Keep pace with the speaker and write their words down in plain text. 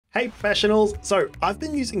Hey professionals! So I've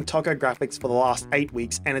been using Toko Graphics for the last 8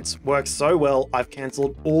 weeks and it's worked so well I've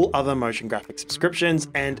cancelled all other motion graphics subscriptions,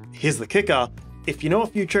 and here's the kicker. If you know a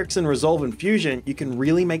few tricks in Resolve and Fusion, you can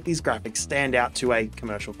really make these graphics stand out to a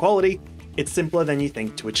commercial quality. It's simpler than you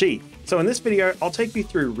think to achieve. So in this video, I'll take you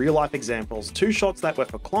through real life examples, 2 shots that were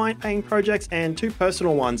for client paying projects and 2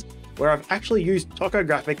 personal ones where I've actually used Toko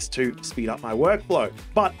Graphics to speed up my workflow.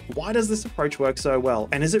 But why does this approach work so well?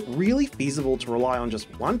 And is it really feasible to rely on just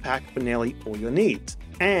one pack for nearly all your needs?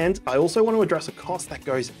 And I also want to address a cost that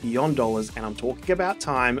goes beyond dollars, and I'm talking about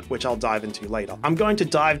time, which I'll dive into later. I'm going to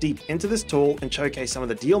dive deep into this tool and showcase some of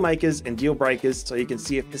the deal makers and deal breakers so you can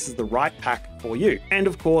see if this is the right pack for you. And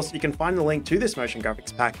of course, you can find the link to this motion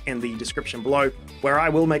graphics pack in the description below, where I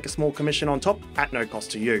will make a small commission on top at no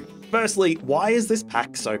cost to you. Firstly, why is this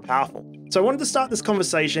pack so powerful? So I wanted to start this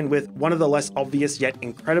conversation with one of the less obvious yet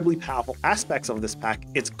incredibly powerful aspects of this pack: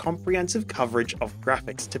 its comprehensive coverage of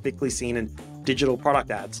graphics typically seen in digital product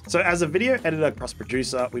ads. So as a video editor cross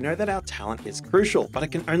producer, we know that our talent is crucial, but it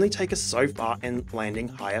can only take us so far in landing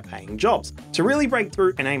higher paying jobs. To really break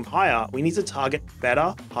through and aim higher, we need to target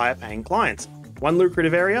better, higher paying clients. One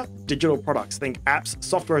lucrative area: digital products. Think apps,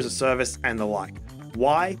 software as a service, and the like.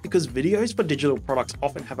 Why? Because videos for digital products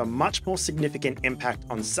often have a much more significant impact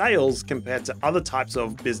on sales compared to other types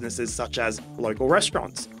of businesses such as local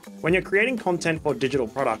restaurants. When you're creating content for a digital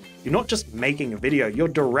product, you're not just making a video, you're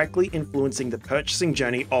directly influencing the purchasing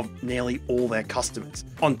journey of nearly all their customers.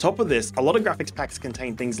 On top of this, a lot of graphics packs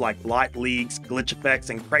contain things like light leaks, glitch effects,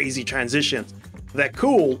 and crazy transitions. They're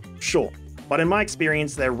cool, sure, but in my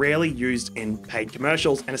experience, they're rarely used in paid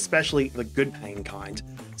commercials, and especially the good paying kind.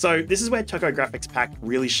 So this is where Toko Graphics pack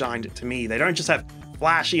really shined to me. They don't just have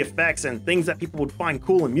flashy effects and things that people would find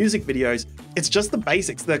cool in music videos. It's just the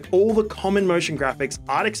basics, all the common motion graphics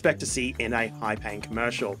I'd expect to see in a high-paying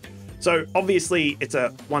commercial. So obviously it's a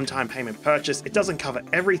one-time payment purchase. It doesn't cover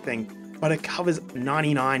everything, but it covers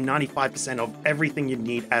 95% of everything you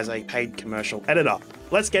need as a paid commercial editor.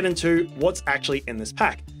 Let's get into what's actually in this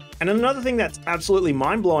pack. And another thing that's absolutely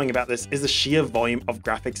mind-blowing about this is the sheer volume of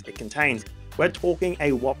graphics it contains. We're talking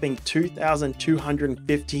a whopping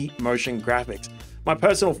 2,250 motion graphics. My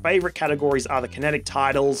personal favorite categories are the kinetic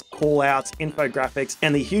titles, callouts, infographics,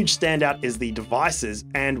 and the huge standout is the devices.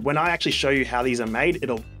 And when I actually show you how these are made,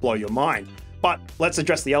 it'll blow your mind. But let's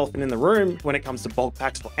address the elephant in the room when it comes to bulk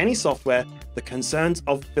packs for any software: the concerns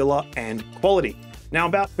of filler and quality. Now,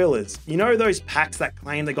 about fillers, you know those packs that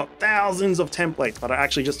claim they got thousands of templates but are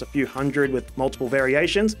actually just a few hundred with multiple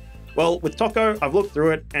variations? Well, with Toko, I've looked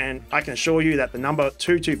through it and I can assure you that the number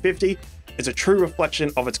 2,250 is a true reflection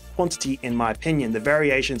of its quantity in my opinion. The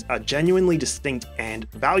variations are genuinely distinct and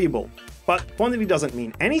valuable. But quantity doesn't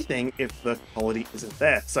mean anything if the quality isn't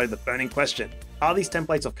there. So the burning question: are these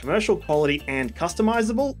templates of commercial quality and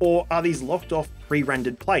customizable, or are these locked off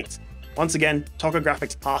pre-rendered plates? Once again, Toko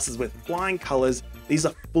Graphics passes with flying colors. These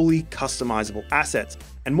are fully customizable assets,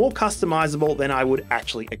 and more customizable than I would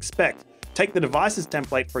actually expect. Take the devices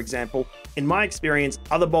template, for example. In my experience,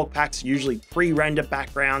 other bulk packs usually pre-render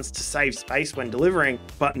backgrounds to save space when delivering,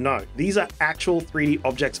 but no, these are actual 3D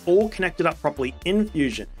objects all connected up properly in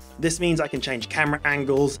Fusion. This means I can change camera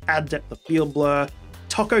angles, add depth of field blur.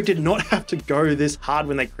 Toko did not have to go this hard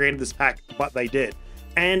when they created this pack, but they did.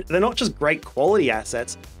 And they're not just great quality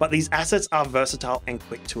assets, but these assets are versatile and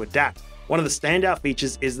quick to adapt. One of the standout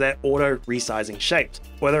features is their auto resizing shapes.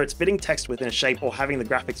 Whether it's fitting text within a shape or having the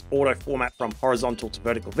graphics auto format from horizontal to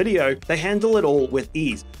vertical video, they handle it all with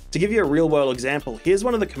ease. To give you a real world example, here's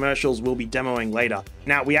one of the commercials we'll be demoing later.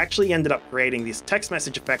 Now, we actually ended up creating this text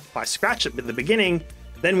message effect by scratch at the beginning,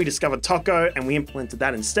 then we discovered Toko and we implemented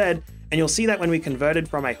that instead. And you'll see that when we converted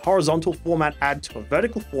from a horizontal format ad to a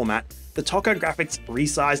vertical format, the Toko graphics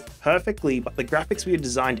resized perfectly, but the graphics we had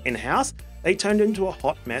designed in-house, they turned into a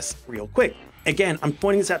hot mess real quick. Again, I'm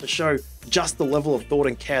pointing this out to show just the level of thought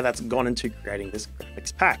and care that's gone into creating this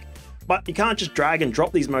graphics pack. But you can't just drag and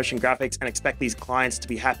drop these motion graphics and expect these clients to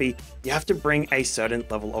be happy. You have to bring a certain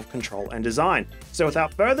level of control and design. So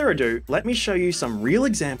without further ado, let me show you some real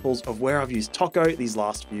examples of where I've used Toko these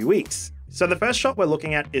last few weeks. So the first shot we're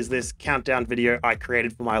looking at is this countdown video I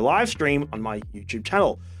created for my live stream on my YouTube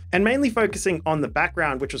channel, and mainly focusing on the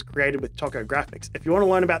background, which was created with Toko Graphics. If you want to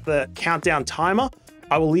learn about the countdown timer,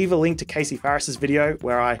 I will leave a link to Casey Farris's video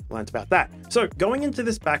where I learned about that. So going into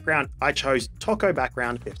this background, I chose Toko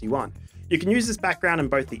Background 51. You can use this background in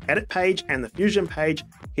both the edit page and the Fusion page.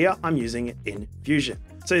 Here I'm using it in Fusion.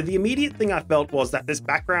 So the immediate thing I felt was that this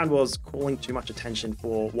background was calling too much attention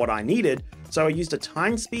for what I needed. So I used a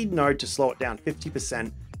time speed node to slow it down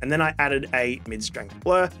 50%, and then I added a mid-strength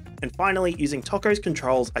blur. And finally, using Toko's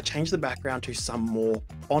controls, I changed the background to some more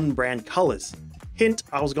on-brand colors. Hint,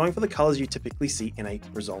 I was going for the colors you typically see in a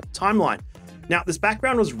Resolve timeline. Now, this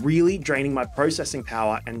background was really draining my processing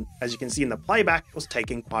power, and as you can see in the playback, it was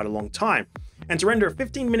taking quite a long time. And to render a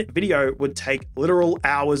 15-minute video would take literal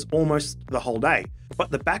hours, almost the whole day. But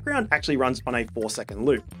the background actually runs on a 4-second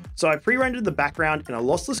loop. So I pre-rendered the background in a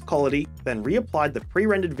lossless quality, then reapplied the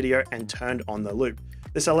pre-rendered video and turned on the loop.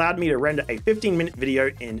 This allowed me to render a 15-minute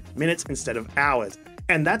video in minutes instead of hours.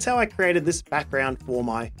 And that's how I created this background for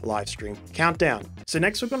my live stream countdown. So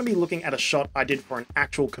next we're going to be looking at a shot I did for an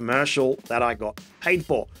actual commercial that I got paid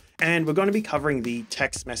for. And we're going to be covering the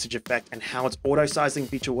text message effect and how its auto-sizing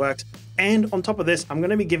feature works. And on top of this, I'm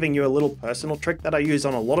going to be giving you a little personal trick that I use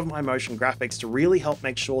on a lot of my motion graphics to really help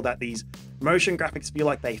make sure that these motion graphics feel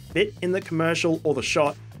like they fit in the commercial or the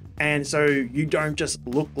shot. And so you don't just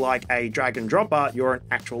look like a drag and dropper, you're an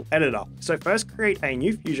actual editor. So first create a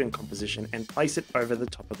new Fusion composition and place it over the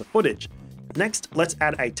top of the footage. Next, let's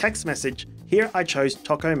add a text message. Here I chose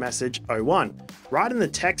Toko Message 01. Write in the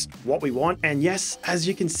text what we want, and yes, as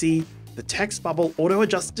you can see, the text bubble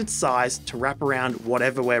auto-adjusted its size to wrap around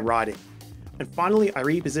whatever we're writing. And finally, I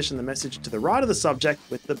reposition the message to the right of the subject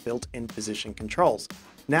with the built-in position controls.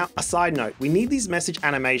 Now, a side note, we need these message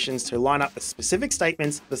animations to line up with specific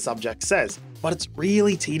statements the subject says, but it's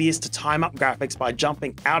really tedious to time up graphics by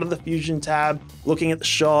jumping out of the Fusion tab, looking at the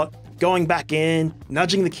shot, going back in,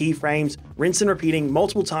 nudging the keyframes, rinse and repeating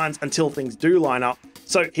multiple times until things do line up.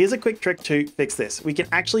 So here's a quick trick to fix this. We can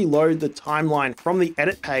actually load the timeline from the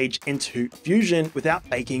edit page into Fusion without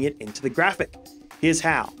baking it into the graphic. Here's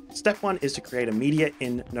how. Step 1 is to create a media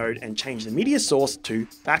in node and change the media source to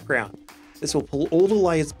background. This will pull all the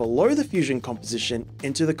layers below the Fusion composition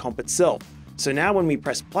into the comp itself. So now when we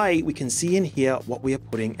press play, we can see and hear what we are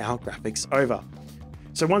putting our graphics over.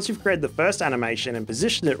 So once you've created the first animation and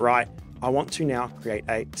positioned it right, I want to now create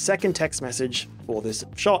a second text message for this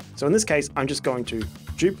shot. So in this case, I'm just going to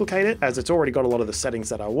duplicate it as it's already got a lot of the settings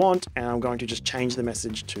that I want, and I'm going to just change the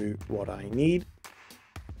message to what I need.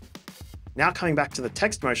 Now coming back to the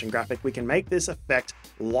text motion graphic, we can make this effect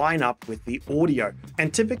line up with the audio.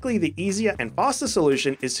 And typically the easier and faster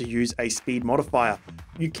solution is to use a speed modifier.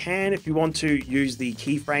 You can, if you want to, use the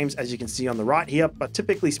keyframes as you can see on the right here, but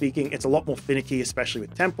typically speaking, it's a lot more finicky, especially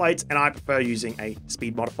with templates, and I prefer using a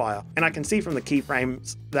speed modifier. And I can see from the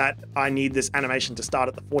keyframes that I need this animation to start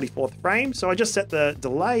at the 44th frame, so I just set the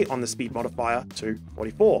delay on the speed modifier to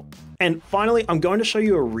 44. And finally, I'm going to show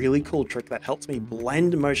you a really cool trick that helps me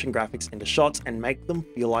blend motion graphics into shots and make them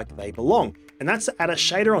feel like they belong. And that's to add a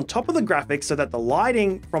shader on top of the graphic so that the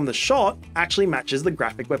lighting from the shot actually matches the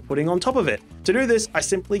graphic we're putting on top of it. To do this, I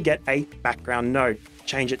simply get a background node,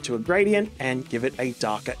 change it to a gradient, and give it a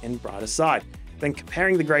darker and brighter side. Then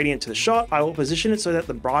comparing the gradient to the shot, I will position it so that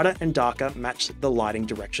the brighter and darker match the lighting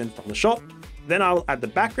direction from the shot. Then I will add the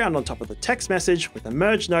background on top of the text message with a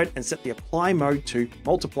merge node and set the apply mode to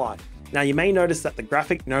multiply. Now you may notice that the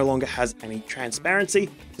graphic no longer has any transparency.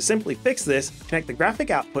 To simply fix this, connect the graphic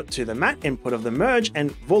output to the matte input of the merge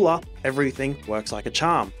and voila, everything works like a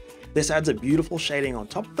charm. This adds a beautiful shading on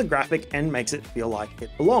top of the graphic and makes it feel like it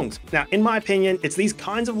belongs. Now, in my opinion, it's these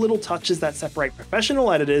kinds of little touches that separate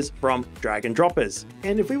professional editors from drag and droppers.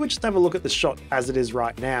 And if we would just have a look at the shot as it is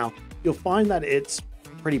right now, you'll find that it's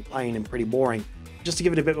pretty plain and pretty boring. Just to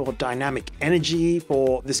give it a bit more dynamic energy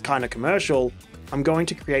for this kind of commercial, I'm going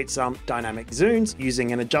to create some dynamic zooms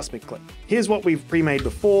using an adjustment clip. Here's what we've pre-made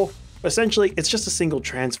before. Essentially, it's just a single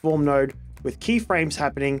transform node with keyframes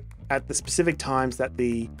happening at the specific times that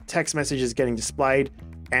the text message is getting displayed,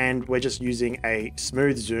 and we're just using a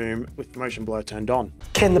smooth zoom with motion blur turned on.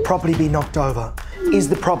 Can the property be knocked over? Is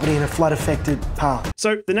the property in a flood affected path?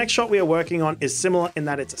 So the next shot we are working on is similar in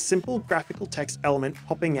that it's a simple graphical text element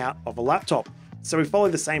popping out of a laptop. So we follow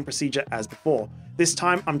the same procedure as before. This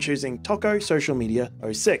time I'm choosing Toko Social Media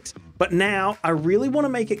 06. But now I really want to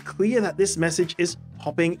make it clear that this message is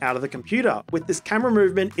popping out of the computer. With this camera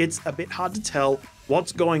movement, it's a bit hard to tell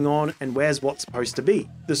what's going on and where's what's supposed to be.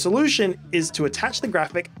 The solution is to attach the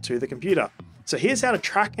graphic to the computer. So here's how to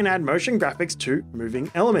track and add motion graphics to moving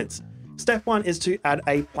elements. Step 1 is to add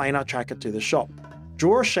a planar tracker to the shot.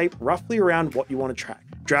 Draw a shape roughly around what you want to track.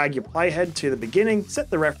 Drag your playhead to the beginning, set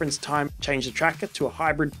the reference time, change the tracker to a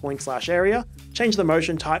hybrid point/area, change the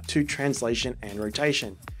motion type to translation and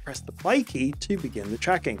rotation. Press the play key to begin the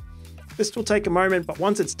tracking. This will take a moment, but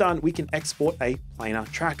once it's done, we can export a planar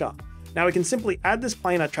tracker. Now we can simply add this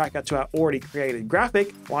planar tracker to our already created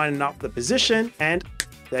graphic, line up the position, and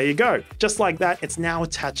there you go. Just like that, it's now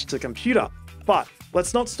attached to the computer. But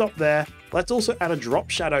Let's not stop there. Let's also add a drop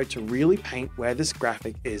shadow to really paint where this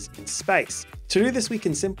graphic is in space. To do this, we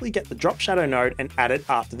can simply get the drop shadow node and add it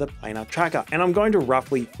after the planar tracker. And I'm going to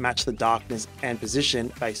roughly match the darkness and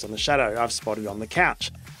position based on the shadow I've spotted on the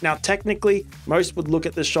couch. Now, technically, most would look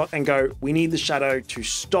at this shot and go, we need the shadow to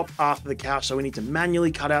stop after the couch, so we need to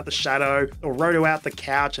manually cut out the shadow or roto out the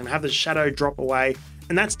couch and have the shadow drop away.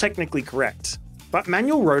 And that's technically correct. But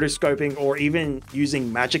manual rotoscoping or even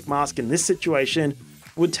using magic mask in this situation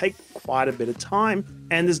would take quite a bit of time,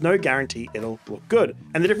 and there's no guarantee it'll look good.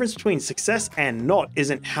 And the difference between success and not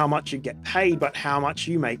isn't how much you get paid, but how much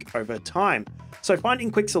you make over time. So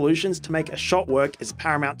finding quick solutions to make a shot work is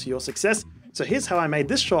paramount to your success. So here's how I made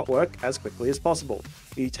this shot work as quickly as possible.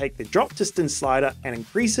 You take the drop distance slider and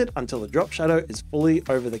increase it until the drop shadow is fully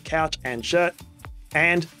over the couch and shirt,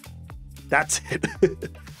 and that's it.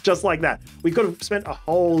 Just like that. We could have spent a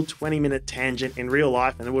whole 20-minute tangent in real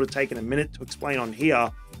life, and it would have taken a minute to explain on here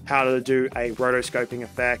how to do a rotoscoping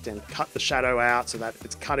effect and cut the shadow out so that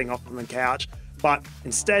it's cutting off from the couch. But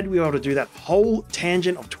instead, we were able to do that whole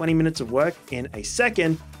tangent of 20 minutes of work in a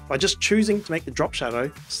second by just choosing to make the drop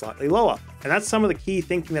shadow slightly lower. And that's some of the key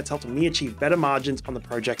thinking that's helped me achieve better margins on the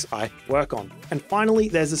projects I work on. And finally,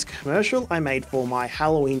 there's this commercial I made for my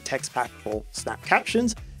Halloween text pack for Snap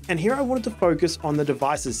Captions. And here I wanted to focus on the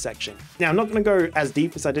devices section. Now, I'm not going to go as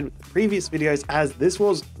deep as I did with the previous videos, as this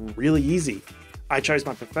was really easy. I chose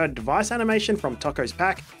my preferred device animation from Toko's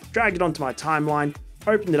pack, dragged it onto my timeline,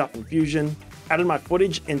 opened it up in Fusion, added my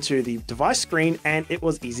footage into the device screen, and it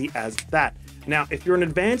was easy as that. Now, if you're an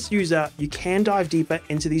advanced user, you can dive deeper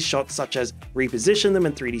into these shots, such as reposition them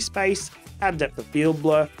in 3D space, add depth of field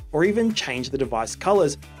blur, or even change the device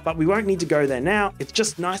colors, but we won't need to go there now. It's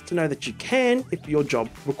just nice to know that you can if your job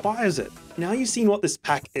requires it. Now you've seen what this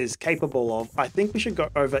pack is capable of, I think we should go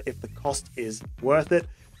over if the cost is worth it.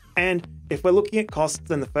 And if we're looking at costs,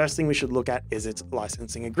 then the first thing we should look at is its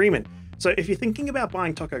licensing agreement. So if you're thinking about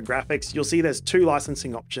buying Toko Graphics, you'll see there's two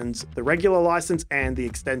licensing options, the regular license and the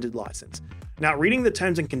extended license. Now, reading the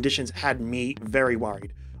terms and conditions had me very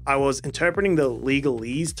worried. I was interpreting the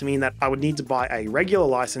legalese to mean that I would need to buy a regular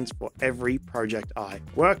license for every project I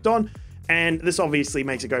worked on. And this obviously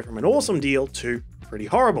makes it go from an awesome deal to pretty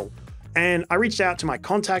horrible. And I reached out to my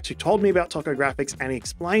contact who told me about Toko Graphics, and he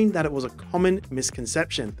explained that it was a common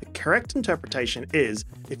misconception. The correct interpretation is,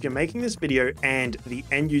 if you're making this video and the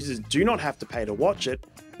end users do not have to pay to watch it,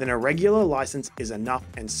 then a regular license is enough,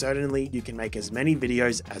 and certainly you can make as many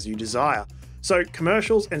videos as you desire. So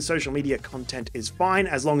commercials and social media content is fine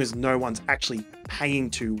as long as no one's actually paying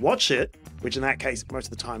to watch it, which in that case,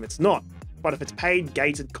 most of the time it's not. But if it's paid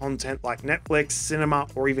gated content like Netflix, cinema,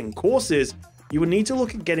 or even courses, you would need to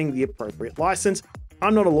look at getting the appropriate license.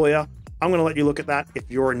 I'm not a lawyer. I'm going to let you look at that if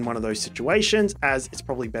you're in one of those situations, as it's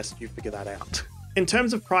probably best you figure that out. In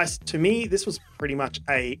terms of price, to me, this was pretty much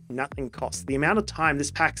a nothing cost. The amount of time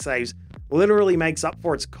this pack saves literally makes up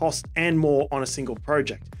for its cost and more on a single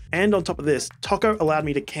project. And on top of this, Toko allowed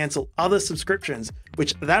me to cancel other subscriptions,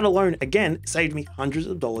 which that alone, again, saved me hundreds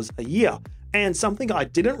of dollars a year. And something I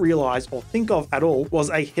didn't realize or think of at all was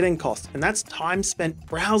a hidden cost, and that's time spent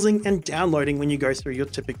browsing and downloading when you go through your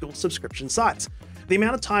typical subscription sites. The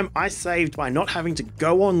amount of time I saved by not having to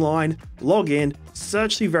go online, log in,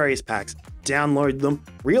 search through various packs, download them,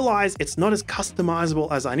 realize it's not as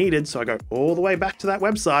customizable as I needed, so I go all the way back to that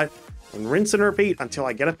website and rinse and repeat until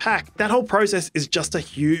I get a pack. That whole process is just a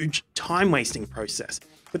huge time-wasting process.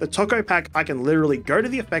 With the Toko pack, I can literally go to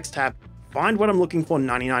the effects tab, find what I'm looking for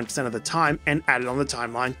 99% of the time, and add it on the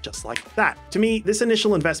timeline just like that. To me, this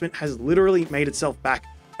initial investment has literally made itself back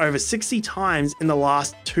over 60 times in the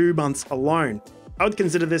last 2 months alone. I would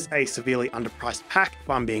consider this a severely underpriced pack, if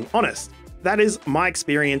I'm being honest. That is my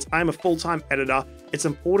experience. I'm a full-time editor. It's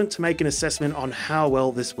important to make an assessment on how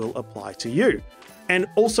well this will apply to you. And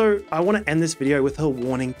also, I want to end this video with a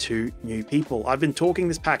warning to new people. I've been talking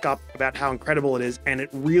this pack up about how incredible it is, and it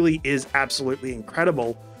really is absolutely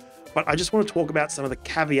incredible. But I just want to talk about some of the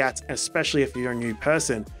caveats, especially if you're a new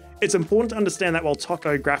person. It's important to understand that while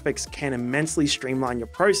Toko Graphics can immensely streamline your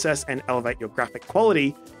process and elevate your graphic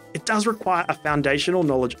quality, it does require a foundational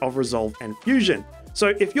knowledge of Resolve and Fusion.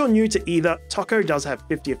 So if you're new to either, Toko does have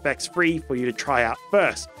 50 effects free for you to try out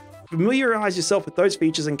first. Familiarize yourself with those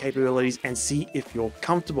features and capabilities and see if you're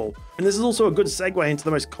comfortable. And this is also a good segue into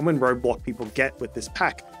the most common roadblock people get with this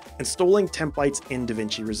pack: installing templates in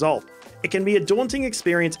DaVinci Resolve. It can be a daunting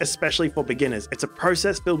experience, especially for beginners. It's a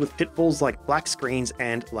process filled with pitfalls like black screens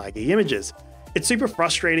and laggy images. It's super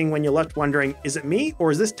frustrating when you're left wondering, is it me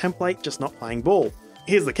or is this template just not playing ball?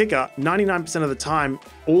 here's the kicker, 99% of the time,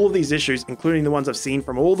 all of these issues, including the ones I've seen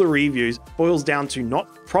from all the reviews, boils down to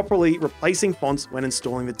not properly replacing fonts when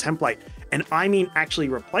installing the template. And I mean actually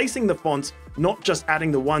replacing the fonts, not just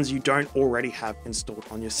adding the ones you don't already have installed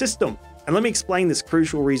on your system. And let me explain this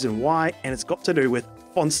crucial reason why, and it's got to do with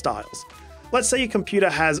font styles. Let's say your computer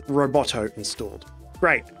has Roboto installed.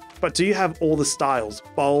 Great, but do you have all the styles?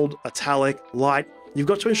 Bold, italic, light? You've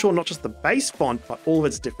got to ensure not just the base font, but all of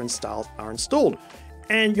its different styles are installed.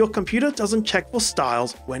 And your computer doesn't check for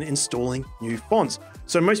styles when installing new fonts.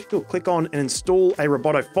 So most people click on and install a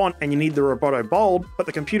Roboto font and you need the Roboto bold, but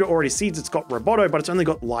the computer already sees it's got Roboto, but it's only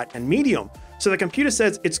got light and medium. So the computer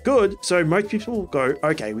says it's good, so most people will go,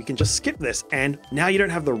 okay, we can just skip this. And now you don't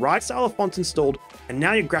have the right style of fonts installed, and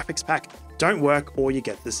now your graphics pack don't work, or you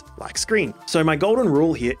get this black screen. So my golden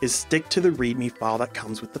rule here is stick to the README file that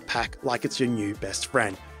comes with the pack like it's your new best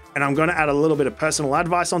friend. And I'm gonna add a little bit of personal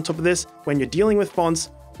advice on top of this. When you're dealing with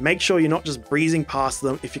fonts, make sure you're not just breezing past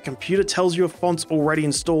them. If your computer tells you a font's already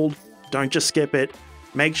installed, don't just skip it.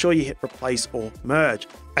 Make sure you hit replace or merge,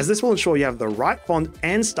 as this will ensure you have the right font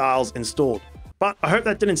and styles installed. But I hope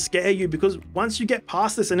that didn't scare you, because once you get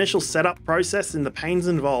past this initial setup process and the pains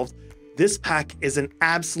involved, this pack is an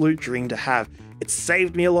absolute dream to have. It's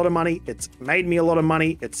saved me a lot of money, it's made me a lot of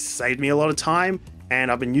money, it's saved me a lot of time,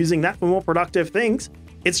 and I've been using that for more productive things.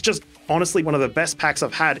 It's just honestly one of the best packs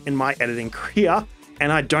I've had in my editing career,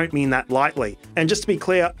 and I don't mean that lightly. And just to be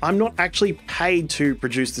clear, I'm not actually paid to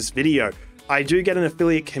produce this video. I do get an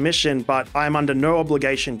affiliate commission, but I am under no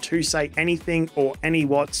obligation to say anything or any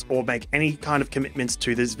what's or make any kind of commitments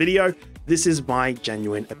to this video. This is my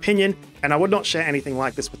genuine opinion, and I would not share anything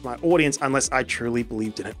like this with my audience unless I truly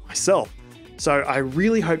believed in it myself. So I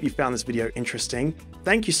really hope you found this video interesting.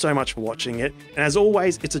 Thank you so much for watching it. And as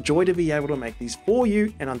always, it's a joy to be able to make these for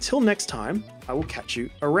you. And until next time, I will catch you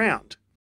around.